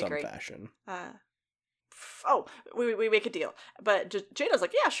in some fashion. We make a deal. But Jada's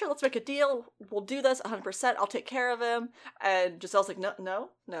like, yeah, sure, let's make a deal. We'll do this 100%. I'll take care of him. And Giselle's like, no.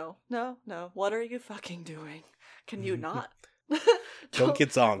 What are you fucking doing? Can you not? Don't get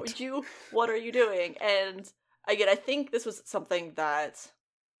zonked. What are you doing? And again, I think this was something that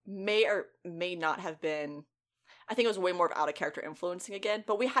may or may not have been, I think it was way more of out of character influencing again,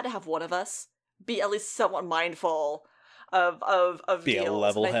 but we had to have one of us be at least somewhat mindful of be deals. A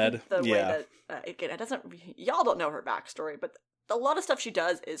level head. Way that, again, it doesn't, y'all don't know her backstory, but a lot of stuff she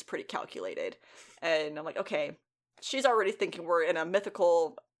does is pretty calculated. And I'm like, okay, she's already thinking we're in a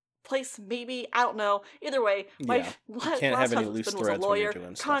mythical place, maybe. I don't know. Either way, my can't have any loose husband was a lawyer.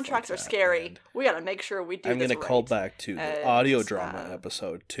 Contracts are scary. We gotta make sure we do this right. I'm gonna call back to the audio drama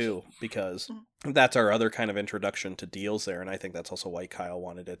episode too, because that's our other kind of introduction to deals there, and I think that's also why Kyle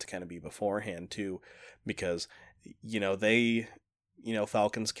wanted it to kind of be beforehand too, because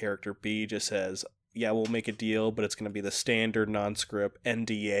Falcon's character B just says, yeah, we'll make a deal, but it's going to be the standard non-script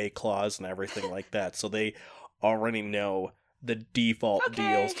NDA clause and everything like that. So they already know the default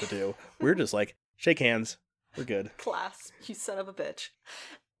deals to do. We're just like, shake hands. We're good. Clasp, you son of a bitch.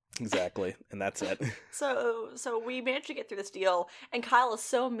 Exactly. And that's it. So we managed to get through this deal, and Kyle is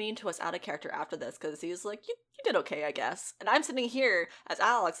so mean to us out of character after this, because he's like, you did okay, I guess. And I'm sitting here as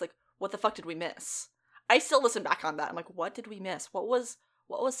Alex, like, what the fuck did we miss? I still listen back on that. I'm like, what did we miss? What was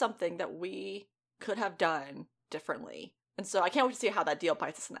something that we could have done differently? And so I can't wait to see how that deal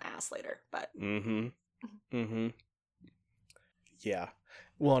bites us in the ass later. But yeah.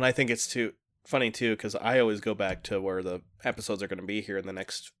 Well, and I think it's funny too, because I always go back to where the episodes are going to be here in the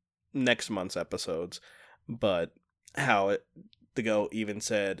next next month's episodes, but how the goat even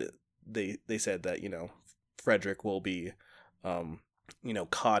said, they said that, Frederick will be,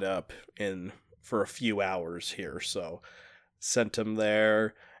 caught up in for a few hours here, so sent him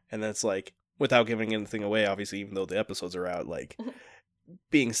there, and that's like, without giving anything away, obviously, even though the episodes are out, like,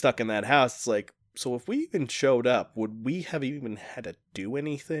 being stuck in that house, it's like, so if we even showed up, would we have even had to do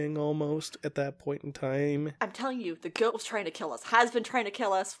anything almost at that point in time? I'm telling you, the goat was trying to kill us, has been trying to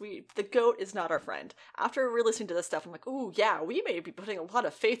kill us. The goat is not our friend. After re-listening to this stuff, I'm like, ooh, yeah, we may be putting a lot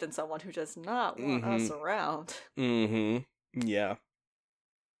of faith in someone who does not want us around. Mm-hmm. Yeah.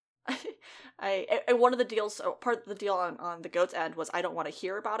 I one of the deals, part of the deal on the goat's end was I don't want to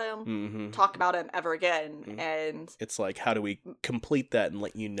hear about him, talk about him ever again, and it's like, how do we complete that and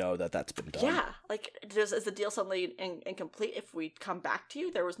let you know that that's been done? Yeah, like, is the deal suddenly incomplete if we come back to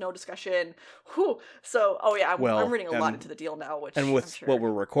you? There was no discussion. Whew. So, I'm reading a lot into the deal now, which and with sure what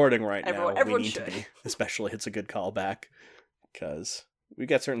we're recording right now, everyone we need should. to be, especially it's a good callback, because we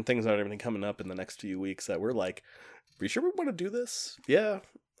got certain things that are everything coming up in the next few weeks that we're like, are you sure we want to do this? Yeah.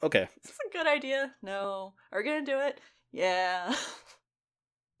 Okay. Is this a good idea? No. Are we going to do it? Yeah.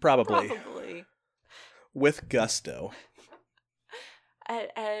 Probably. With gusto.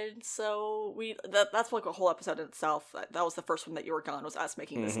 And so that's like a whole episode in itself. That was the first one that you were gone, was us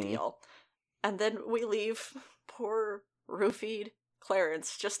making this deal. And then we leave poor roofied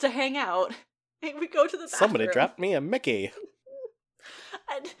Clarence just to hang out. And we go to the bathroom. Somebody dropped me a Mickey.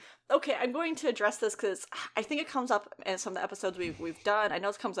 And okay, I'm going to address this because I think it comes up in some of the episodes we've done. I know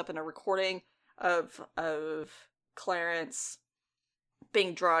it comes up in a recording of Clarence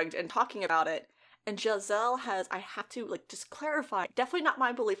being drugged and talking about it. And Giselle has, I have to just clarify, definitely not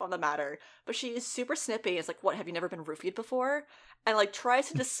my belief on the matter, but she is super snippy. It's like, what, have you never been roofied before? And tries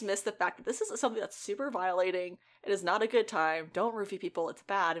to dismiss the fact that this is something that's super violating. It is not a good time. Don't roofie people. It's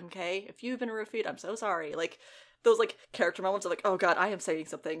bad, okay? If you've been roofied, I'm so sorry. Those character moments of oh god, I am saying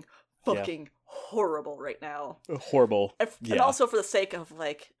something fucking horrible right now. Horrible. And also for the sake of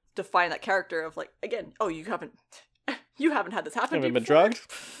define that character of again, oh, you haven't had this happen to you been drugged?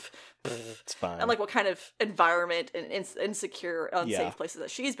 It's fine. And what kind of environment and insecure, unsafe places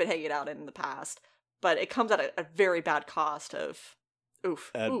that she's been hanging out in the past. But it comes at a very bad cost of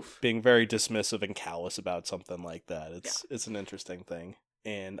oof. Being very dismissive and callous about something like that. It's an interesting thing.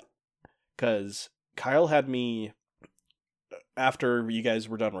 And because Kyle had me, after you guys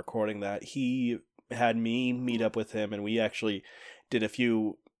were done recording that, he had me meet up with him, and we actually did a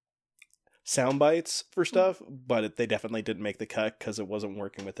few sound bites for stuff, but they definitely didn't make the cut because it wasn't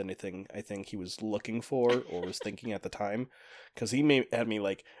working with anything I think he was looking for or was thinking at the time, because he had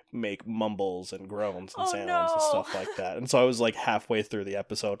me make mumbles and groans and sounds and stuff like that, and so I was halfway through the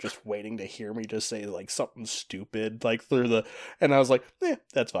episode just waiting to hear me just say something stupid through the, and I was like,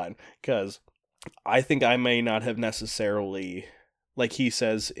 that's fine, because I think I may not have necessarily, like he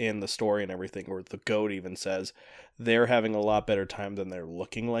says in the story and everything, or the goat even says, they're having a lot better time than they're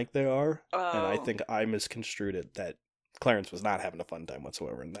looking like they are. Oh. And I think I misconstrued it that Clarence was not having a fun time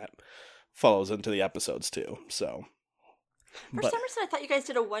whatsoever, and that follows into the episodes too. So for some reason I thought you guys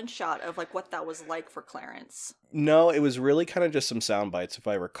did a one-shot of what that was like for Clarence. No, it was really kind of just some sound bites, if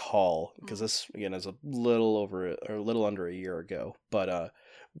I recall, because this again is a little under a year ago, but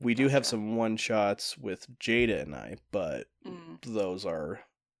we do have some one-shots with Jada and I, but those are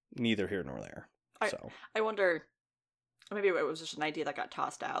neither here nor there. I wonder, maybe it was just an idea that got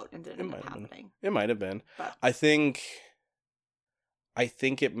tossed out and didn't end up happening. It might have been. But I think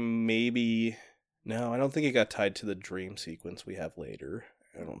it maybe... No, I don't think it got tied to the dream sequence we have later.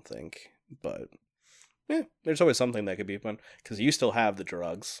 I don't think. But, there's always something that could be fun. Because you still have the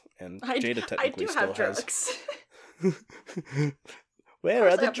drugs, and Jada technically still has... I do have drugs. Where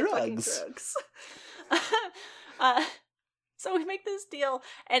are the drugs? So we make this deal,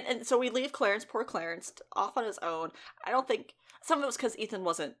 and so we leave poor Clarence, off on his own. I don't think, some of it was because Ethan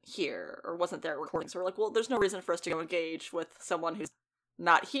wasn't here, or wasn't there recording, so we're like, well, there's no reason for us to go engage with someone who's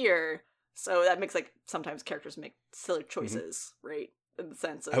not here, so that makes, sometimes characters make silly choices, right? In the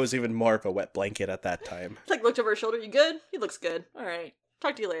sense of... I was even more of a wet blanket at that time. Looked over his shoulder, you good? He looks good. Alright,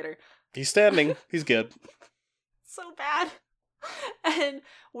 talk to you later. He's standing, he's good. So bad. And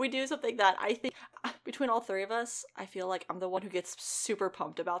we do something that I think, between all three of us, I feel like I'm the one who gets super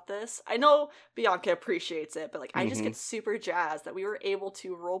pumped about this. I know Bianca appreciates it, but I just get super jazzed that we were able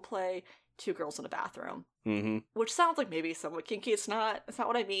to roleplay two girls in a bathroom. Which sounds like maybe somewhat kinky. It's not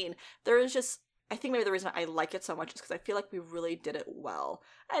what I mean. There is just, I think maybe the reason I like it so much is because I feel like we really did it well.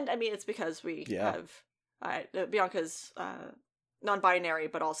 And I mean, it's because we have, Bianca's non-binary,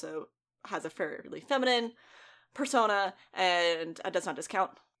 but also has a fairly feminine persona, and does not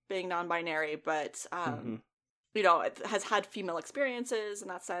discount being non-binary, but you know, it has had female experiences in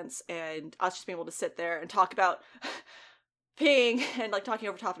that sense, and us just being able to sit there and talk about peeing and like talking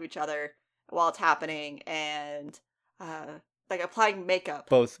over top of each other while it's happening, and like applying makeup.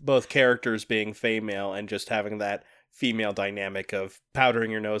 Both characters being female and just having that female dynamic of powdering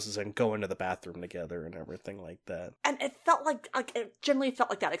your noses and going to the bathroom together and everything like that. And it felt like it generally felt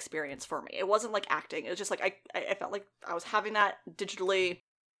like that experience for me. It wasn't like acting. It was just like I felt like I was having that digitally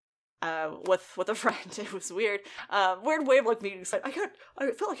with a friend. It was weird. Weird way of like being excited. I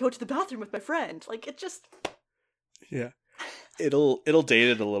felt like I went to the bathroom with my friend. Like it just yeah. It'll date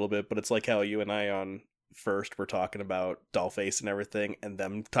it a little bit, but it's like how you and I on First were talking about Dollface and everything, and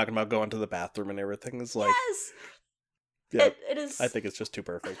them talking about going to the bathroom and everything. Is like yes. Yeah, it is. I think it's just too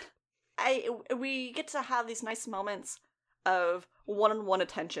perfect. We get to have these nice moments of one-on-one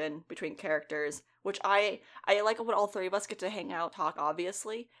attention between characters, which I like when all three of us get to hang out, talk,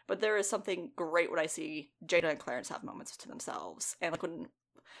 obviously, but there is something great when I see Jada and Clarence have moments to themselves, and like when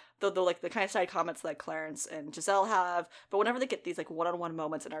the like the kind of side comments that Clarence and Giselle have, but whenever they get these like one-on-one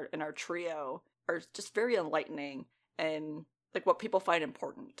moments in our trio are just very enlightening, and like what people find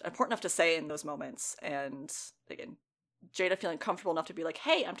important enough to say in those moments, and again, Jada feeling comfortable enough to be like,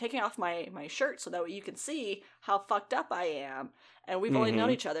 hey, I'm taking off my shirt so that way you can see how fucked up I am. And we've only known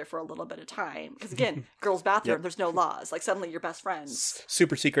each other for a little bit of time. Because again, girls' bathroom, there's no laws. Like suddenly you're best friends.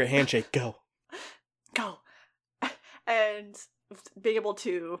 Super secret handshake, go. Go. And being able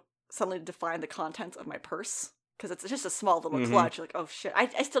to suddenly define the contents of my purse. Because it's just a small little clutch. You're like, oh shit, I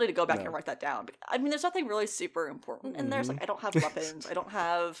still need to go back and write that down. I mean, there's nothing really super important in there. It's like, I don't have weapons. I don't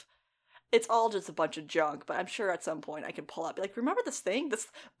have... It's all just a bunch of junk, but I'm sure at some point I can pull up, be like, remember this thing? This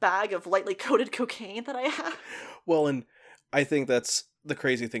bag of lightly coated cocaine that I have? Well, and I think that's the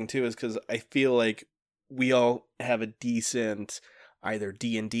crazy thing, too, is because I feel like we all have a decent either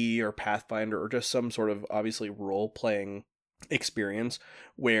D&D or Pathfinder or just some sort of, obviously, role-playing experience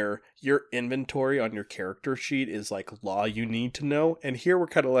where your inventory on your character sheet is, like, law you need to know. And here we're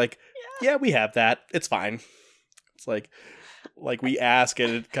kind of like, yeah, we have that. It's fine. It's like we ask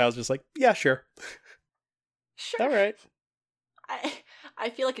and Kyle's just like, yeah, sure. Sure. All right. I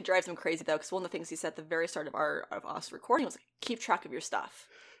feel like it drives him crazy though, because one of the things he said at the very start of us recording was like, keep track of your stuff.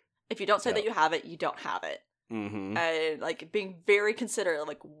 If you don't say that you have it, you don't have it. And like being very considerate,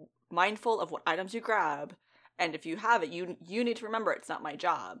 like mindful of what items you grab, and if you have it, you need to remember it's not my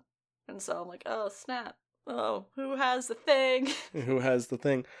job. And so I'm like, oh snap. Oh, who has the thing? Who has the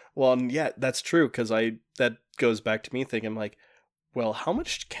thing? Well, yeah, that's true, because that goes back to me thinking, like, well, how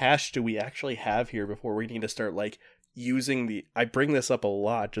much cash do we actually have here before we need to start, like, using I bring this up a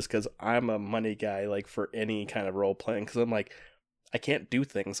lot just because I'm a money guy, like, for any kind of role-playing, because I'm like, I can't do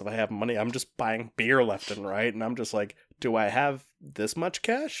things if I have money. I'm just buying beer left and right, and I'm just like, do I have this much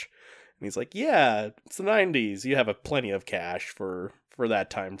cash? And he's like, yeah, it's the 90s. You have plenty of cash for that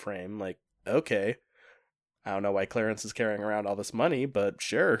time frame. Like, okay. I don't know why Clarence is carrying around all this money, but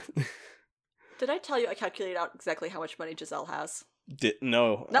sure. Did I tell you I calculated out exactly how much money Giselle has?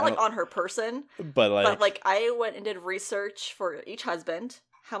 No. Not like on her person, but like I went and did research for each husband,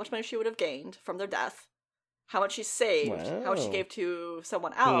 how much money she would have gained from their death, how much she saved, how much she gave to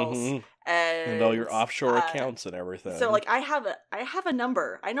someone else, and all your offshore accounts and everything. So like I have a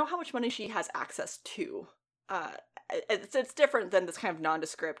number. I know how much money she has access to. It's different than this kind of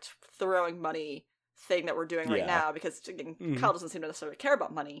nondescript throwing money thing that we're doing right now, because again, Kyle doesn't seem to necessarily care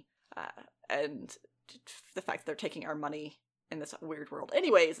about money, and the fact that they're taking our money in this weird world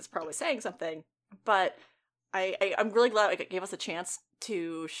anyways is probably saying something. But I'm really glad it gave us a chance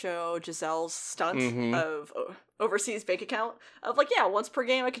to show Giselle's stunt of overseas bank account of like, yeah, once per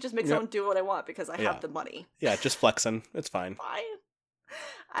game I could just make someone do what I want because I have the money. Yeah, just flexing. It's fine.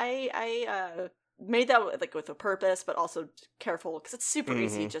 I made that with a purpose, but also careful, because it's super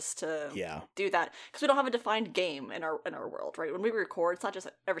easy just to do that, because we don't have a defined game in our world, right? When we record, it's not just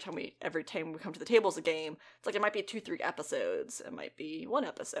every time we come to the table is a game. It's like it might be 2-3 episodes, it might be 1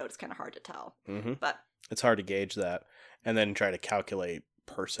 episode. It's kind of hard to tell, but it's hard to gauge that and then try to calculate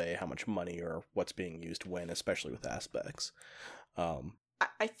per se how much money or what's being used when, especially with aspects.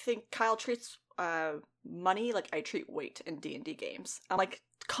 I think Kyle treats money like I treat weight in D&D games. I'm like,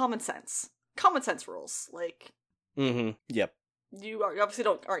 common sense rules, like yep, you obviously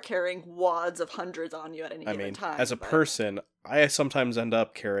aren't carrying wads of hundreds on you at any given time. As a person, I sometimes end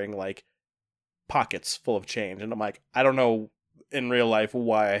up carrying like pockets full of change, and I'm like, I don't know in real life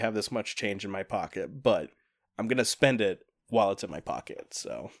why I have this much change in my pocket, but I'm gonna spend it while it's in my pocket.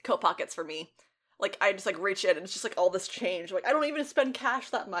 So coat pockets for me, like I just like reach in and it's just like all this change, like I don't even spend cash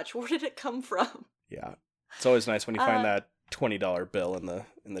that much. Where did it come from? Yeah, it's always nice when you find that $20 bill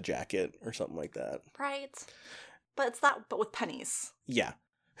in the jacket or something like that. Right. But it's that, but with pennies. Yeah.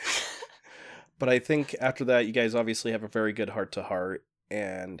 But I think after that, you guys obviously have a very good heart-to-heart,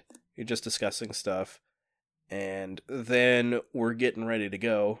 and you're just discussing stuff, and then we're getting ready to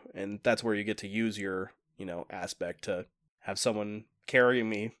go, and that's where you get to use your, aspect to have someone carry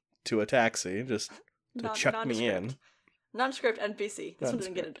me to a taxi, just to chuck me in. Nondescript NPC. This one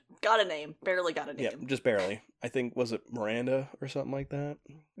didn't got a name. Barely got a name. Yeah, just barely. I think, was it Miranda or something like that?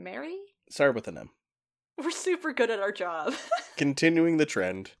 Mary? Started with an M. We're super good at our job. Continuing the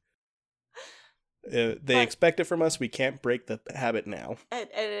trend. They expect it from us. We can't break the habit now.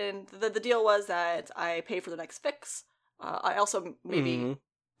 And the deal was that I pay for the next fix. I also maybe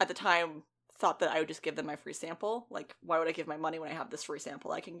at the time thought that I would just give them my free sample. Like, why would I give my money when I have this free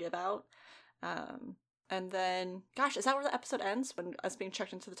sample I can give out? And then, gosh, is that where the episode ends? When us being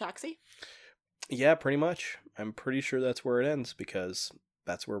checked into the taxi? Yeah, pretty much. I'm pretty sure that's where it ends, because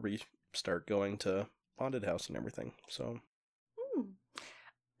that's where we start going to Haunted House and everything. So.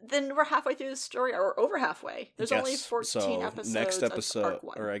 Then we're halfway through the story, or over halfway. There's only 14 episodes. Next episode, of Arc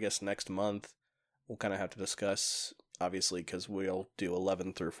 1. or I guess next month, we'll kind of have to discuss, obviously, because we'll do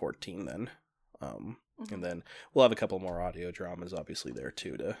 11 through 14 then. And then we'll have a couple more audio dramas, obviously, there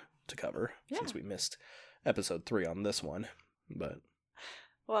too to cover, since we missed episode 3 on this one. But,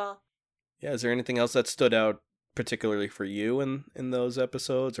 well, yeah, is there anything else that stood out particularly for you in those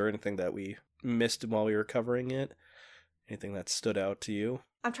episodes, or anything that we missed while we were covering it? Anything that stood out to you?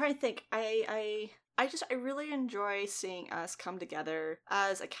 I'm trying to think. I really enjoy seeing us come together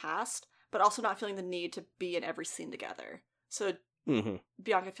as a cast, but also not feeling the need to be in every scene together. So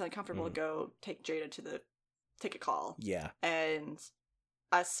Bianca feeling comfortable to go take Jada to the ticket call. Yeah. And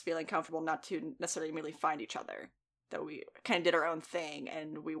us feeling comfortable not to necessarily merely find each other. That we kind of did our own thing,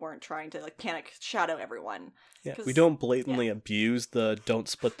 and we weren't trying to panic shadow everyone. Yeah, we don't blatantly abuse the don't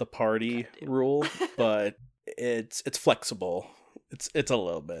split the party rule, but it's flexible. It's a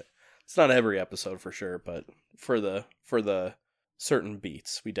little bit. It's not every episode for sure, but for the certain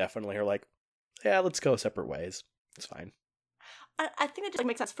beats, we definitely are like, yeah, let's go separate ways. It's fine. I think it just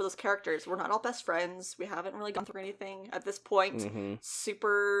makes sense for those characters. We're not all best friends. We haven't really gone through anything at this point.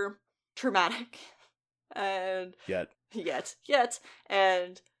 Super traumatic. And yet,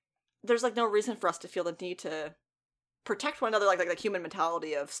 and there's no reason for us to feel the need to protect one another, like the human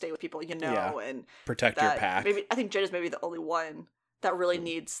mentality of stay with people, and protect your pack. Maybe I think Jada's maybe the only one that really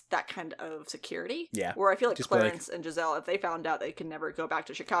needs that kind of security. Yeah, where I feel like just Clarence and Giselle, if they found out they could never go back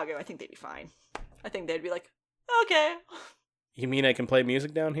to Chicago, I think they'd be fine. I think they'd be like, okay. You mean I can play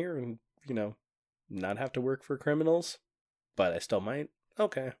music down here and not have to work for criminals, but I still might?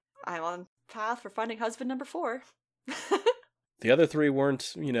 Okay, I'm on path for finding husband number 4. The other 3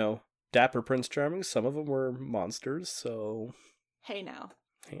 weren't, dapper Prince Charming. Some of them were monsters, so... Hey now.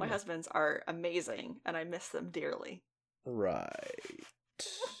 My husbands are amazing, and I miss them dearly. Right.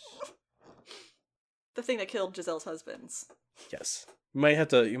 The thing that killed Giselle's husbands. Yes. You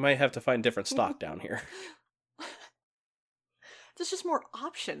might have to find different stock down here. There's just more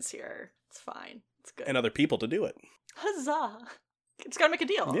options here. It's fine. It's good. And other people to do it. Huzzah! It's gotta make a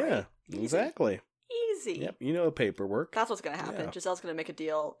deal. Yeah, right? exactly. Easy. Yep, the paperwork. That's what's gonna happen. Yeah. Giselle's gonna make a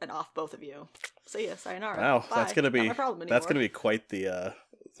deal and off both of you. See ya, sayonara. Wow, bye. That's gonna be quite the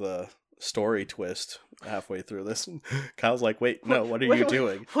story twist halfway through this. Kyle's like, wait, no, what are you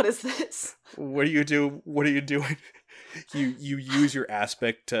doing? What is this? What do you do? What are you doing? You use your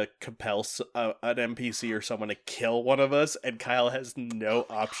aspect to compel an NPC or someone to kill one of us, and Kyle has no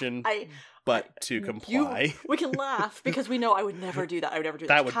option but to comply. We can laugh because we know I would never do that. I would never do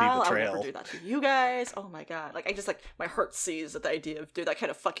that. That would Kyle, be betrayal. I would never do that to you guys. Oh my god! I just my heart seized at the idea of doing that kind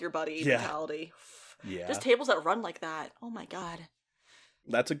of fuck your buddy mentality. Yeah, just tables that run like that. Oh my god.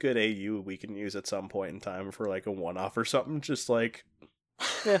 That's a good AU we can use at some point in time for a one-off or something. Just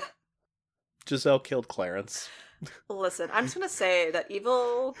Giselle killed Clarence. Listen, I'm just gonna say that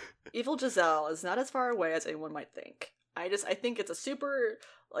evil Giselle is not as far away as anyone might think. I think it's a super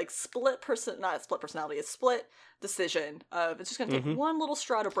split personality, a split decision of it's just gonna take one little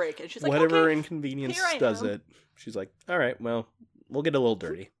straw to break, and she's like, whatever okay, inconvenience does it. She's like, all right, well, we'll get a little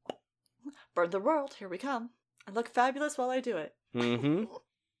dirty. Burn the world, here we come. I look fabulous while I do it.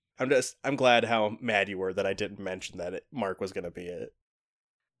 I'm glad how mad you were that I didn't mention that Mark was gonna be it.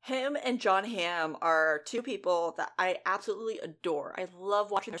 Him and John Hamm are 2 people that I absolutely adore. I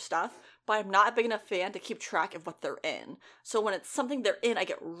love watching their stuff, but I'm not a big enough fan to keep track of what they're in. So when it's something they're in, I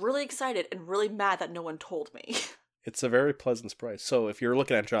get really excited and really mad that no one told me. It's a very pleasant surprise. So if you're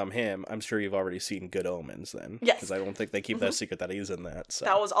looking at John Hamm, I'm sure you've already seen Good Omens then. Yes. Because I don't think they keep that secret that he's in that. So.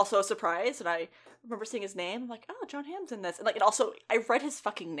 That was also a surprise, and I remember seeing his name. I'm like, oh, John Hamm's in this. And like, it also, I read his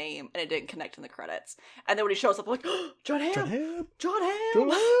fucking name, and it didn't connect in the credits. And then when he shows up, I'm like, oh, John Hamm! John Hamm! John Hamm! John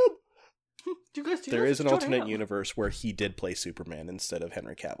Hamm! Do you guys do there this? is an John alternate Hamm. universe where he did play Superman instead of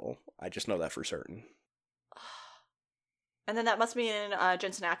Henry Cavill. I just know that for certain. And then that must mean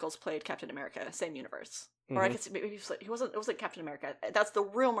Jensen Ackles played Captain America, same universe. Or I guess maybe he wasn't. It wasn't Captain America. That's the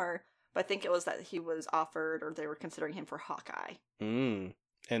rumor, but I think it was that he was offered, or they were considering him for Hawkeye. And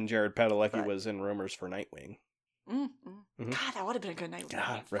Jared Padalecki was in rumors for Nightwing. God, that would have been a good Nightwing.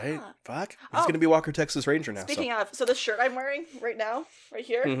 Yeah, right? Fuck. He's going to be Walker, Texas Ranger now. Speaking of, so this shirt I'm wearing right now, right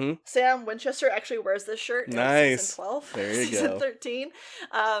here, Sam Winchester actually wears this shirt. Nice. Season 12. There you season go. 13.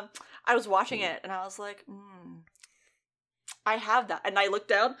 I was watching it, and I was like, I have that. And I looked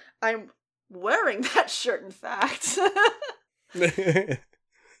down, I'm wearing that shirt, in fact.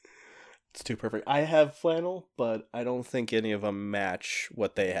 It's too perfect. I have flannel, but I don't think any of them match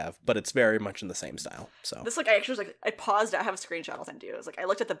what they have. But it's very much in the same style. So this, like, I actually was like, I paused it. I have a screenshot I'll send you. It was like, I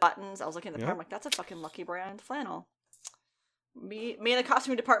looked at the buttons. I was looking at the part. I'm like, that's a fucking Lucky Brand flannel. Me and the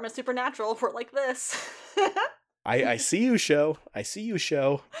costume department, Supernatural, were like this. I see you, show. I see you,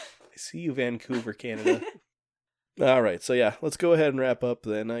 show. I see you, Vancouver, Canada. All right, so yeah, let's go ahead and wrap up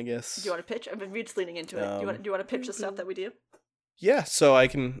then, I guess. Do you want to pitch? I've been just leaning into it. Do you want to pitch the stuff that we do? Yeah, so I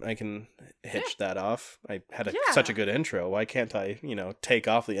can hitch that off. I had such a good intro. Why can't I, take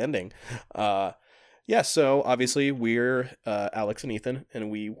off the ending? Yeah, so obviously we're Alex and Ethan, and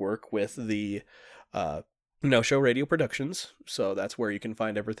we work with the No Show Radio Productions. So that's where you can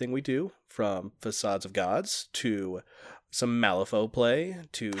find everything we do, from Facades of Gods to some Malifaux play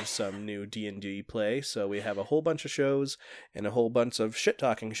to some new D&D play. So we have a whole bunch of shows and a whole bunch of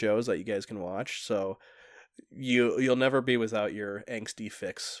shit-talking shows that you guys can watch. So you'll never be without your angsty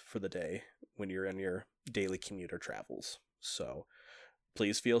fix for the day when you're in your daily commute or travels. So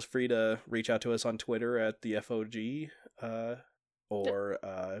please feel free to reach out to us on Twitter at the FOG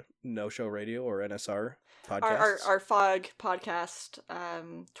or No Show Radio or NSR podcasts. Our FOG podcast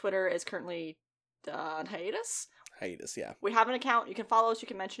Twitter is currently on hiatus. Yeah. We have an account. You can follow us. You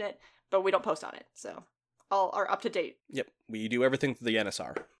can mention it, but we don't post on it. So all are up to date. Yep. We do everything for the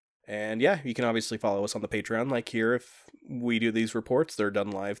NSR. And yeah, you can obviously follow us on the Patreon. Like here, if we do these reports, they're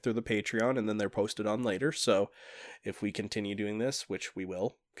done live through the Patreon and then they're posted on later. So if we continue doing this, which we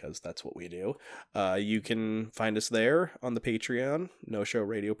will, because that's what we do, you can find us there on the Patreon, No Show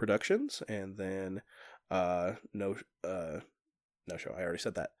Radio Productions, and then No Show. I already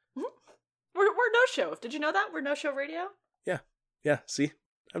said that. We're No Show. Did you know that? We're No Show Radio? Yeah, see?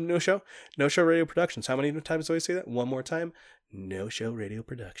 I'm No Show. No Show Radio Productions. How many times do I say that? One more time. No Show Radio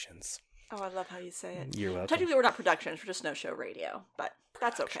Productions. Oh, I love how you say it. You're welcome. Technically, we're not productions. We're just No Show Radio, but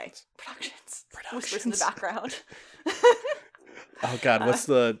that's okay. Productions. Whispers in the background. Oh, God.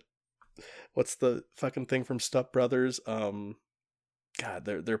 What's the fucking thing from Step Brothers? God,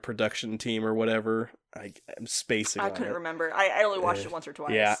 their production team or whatever. I'm spacing on it. I couldn't remember. I only watched it once or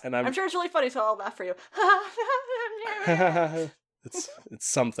twice. Yeah, and I'm sure it's really funny, so I'll laugh for you. It's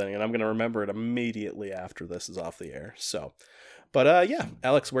something, and I'm going to remember it immediately after this is off the air. So, but yeah,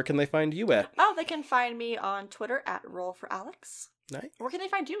 Alex, where can they find you at? Oh, they can find me on Twitter at RollForAlex. Nice. Where can they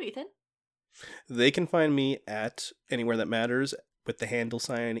find you, Ethan? They can find me at Anywhere That Matters with the handle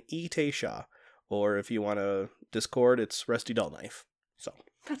sign eTayshaw. Or if you want a Discord, it's Rusty Dull Knife. So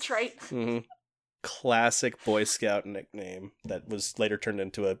that's right. Classic Boy Scout nickname that was later turned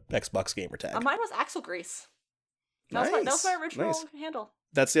into a Xbox gamer tag. Mine was Axel Grease. That was my original handle.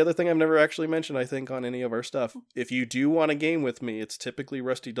 That's the other thing I've never actually mentioned, I think, on any of our stuff. If you do want a game with me, it's typically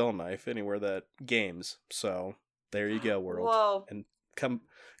Rusty Dull Knife, Anywhere That games. So there you go, world. Whoa. And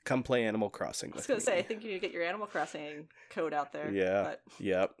come play Animal Crossing. I was going to say, I think you need to get your Animal Crossing code out there. Yeah.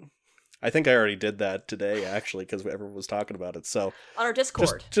 Yep. I think I already did that today, actually, because everyone was talking about it. So on our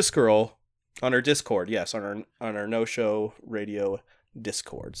Discord. Just scroll. On our Discord, yes. On our No Show Radio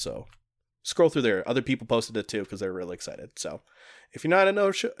Discord. So scroll through there. Other people posted it too because they're really excited. So if you're not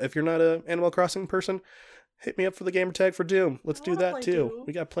a Animal Crossing person, hit me up for the gamer tag for Doom. Let's do that too. Doom.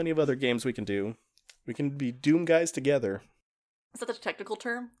 We got plenty of other games we can do. We can be Doom guys together. Is that the technical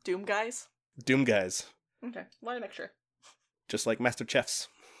term? Doom guys? Doom guys. Okay. Want to make sure. Just like Master Chefs.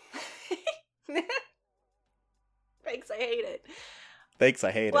 Thanks, I hate it. Thanks,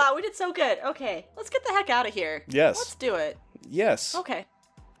 I hate it. Wow, we did so good. Okay, let's get the heck out of here. Yes. Let's do it. Yes. Okay.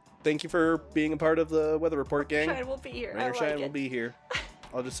 Thank you for being a part of the Weather Report, gang. Rain or shine will be here. Rain or shine will be here.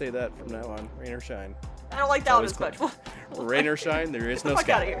 I'll just say that from now on. Rain or shine. I don't like that one as much. Rain or shine, there is no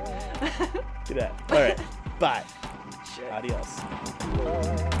sky. Get out of here. Get out. All right. Bye. shit.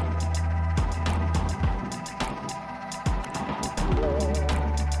 Adios.